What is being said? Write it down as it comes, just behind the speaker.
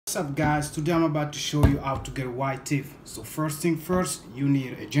What's up guys, today I'm about to show you how to get white teeth. So first thing first, you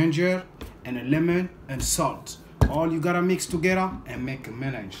need a ginger and a lemon and salt. All you gotta mix together and make a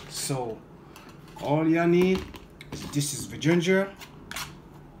melange. So all you need is, this is the ginger.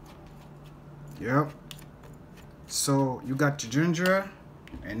 Yep. So you got your ginger,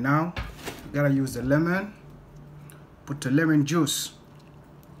 and now you gotta use the lemon. Put the lemon juice.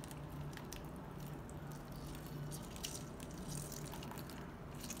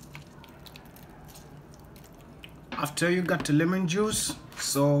 After you got the lemon juice,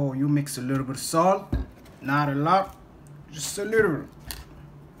 so you mix a little bit of salt, not a lot, just a little bit.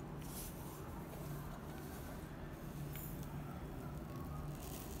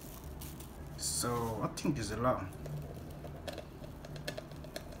 So I think there's a lot.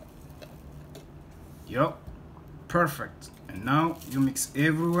 Yup, perfect. And now you mix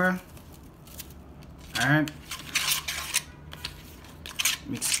everywhere and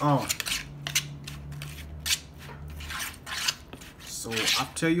mix all. So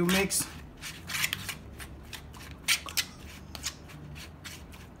after you mix,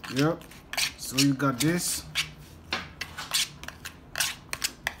 yep, so you got this.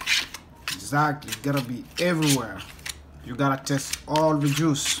 Exactly, it gotta be everywhere. You gotta test all the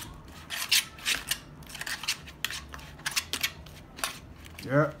juice.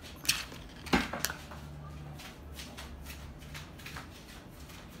 Yep.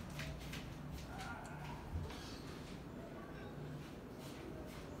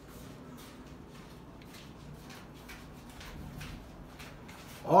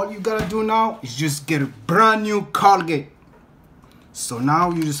 All you gotta do now is just get a brand new Colgate. So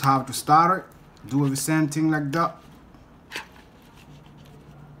now you just have to start it, do the same thing like that.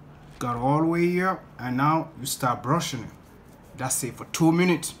 Got all the way here, and now you start brushing it. That's it for 2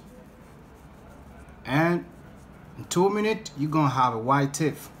 minutes. And in 2 minutes, you're gonna have a white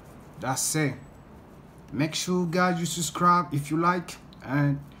teeth. That's it. Make sure guys you subscribe if you like,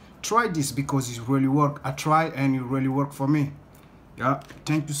 and try this because it really work. I tried and it really worked for me. Yeah,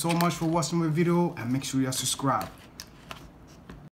 thank you so much for watching my video, and make sure you subscribe.